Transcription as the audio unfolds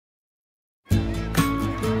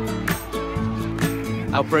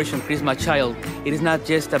Operation Christmas Child, it is not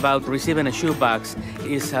just about receiving a shoebox,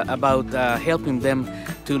 it's about helping them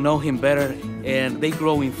to know Him better, and they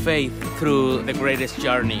grow in faith through the Greatest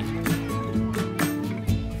Journey.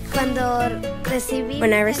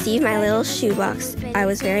 When I received my little shoebox, I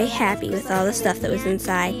was very happy with all the stuff that was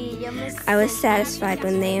inside. I was satisfied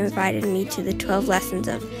when they invited me to the 12 lessons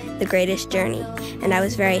of the Greatest Journey, and I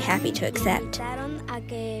was very happy to accept.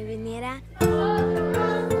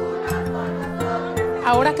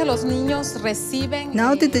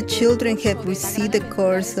 Now that the children have received the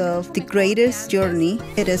course of the Greatest Journey,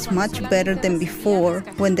 it is much better than before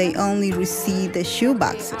when they only received the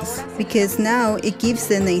shoeboxes, because now it gives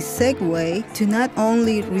them a segue to not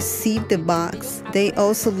only receive the box, they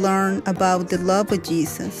also learn about the love of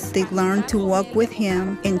Jesus. They learn to walk with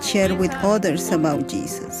Him and share with others about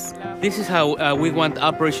Jesus. This is how we want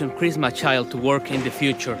Operation Christmas Child to work in the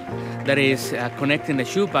future. That is, connecting the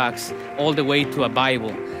shoebox all the way to a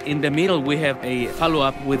Bible. In the middle, we have a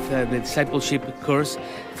follow-up with the discipleship course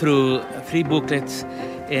through 3 booklets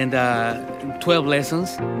and 12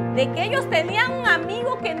 lessons.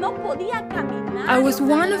 I was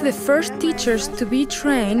one of the first teachers to be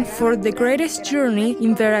trained for the Greatest Journey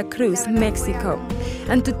in Veracruz, Mexico.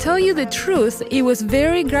 And to tell you the truth, it was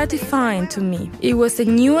very gratifying to me. It was a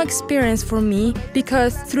new experience for me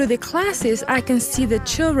because through the classes I can see the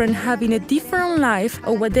children having a different life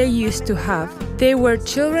of what they used to have. They were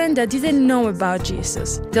children that didn't know about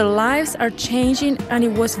Jesus. Their lives are changing and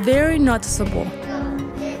it was very noticeable.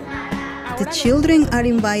 The children are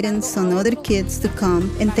inviting some other kids to come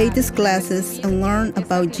and take these classes and learn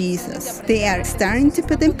about Jesus. They are starting to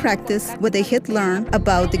put in practice what they had learned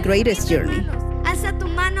about the Greatest Journey. Alza tu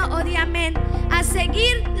mano, oh di amén, a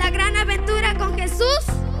seguir la gran aventura con Jesús.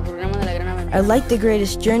 I like the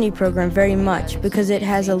Greatest Journey program very much because it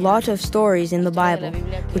has a lot of stories in the Bible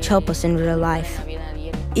which help us in real life.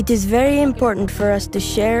 It is very important for us to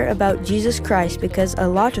share about Jesus Christ because a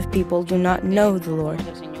lot of people do not know the Lord.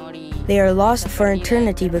 They are lost for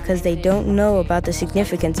eternity because they don't know about the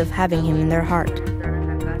significance of having Him in their heart.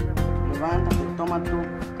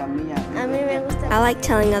 I like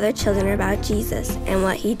telling other children about Jesus and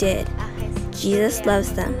what He did. Jesus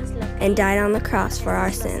loves them and died on the cross for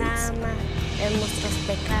our sins.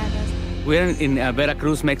 We're in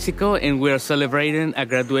Veracruz, Mexico, and we're celebrating a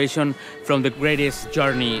graduation from the Greatest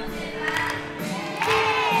Journey.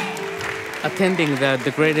 Attending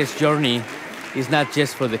the Greatest Journey is not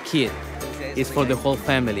just for the kid, it's for the whole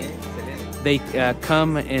family. They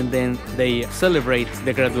come and then they celebrate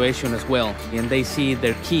the graduation as well, and they see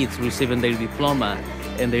their kids receiving their diploma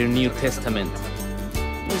and their New Testament.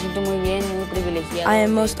 I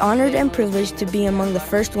am most honored and privileged to be among the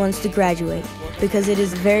first ones to graduate because it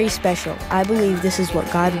is very special. I believe this is what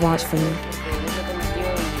God wants for me.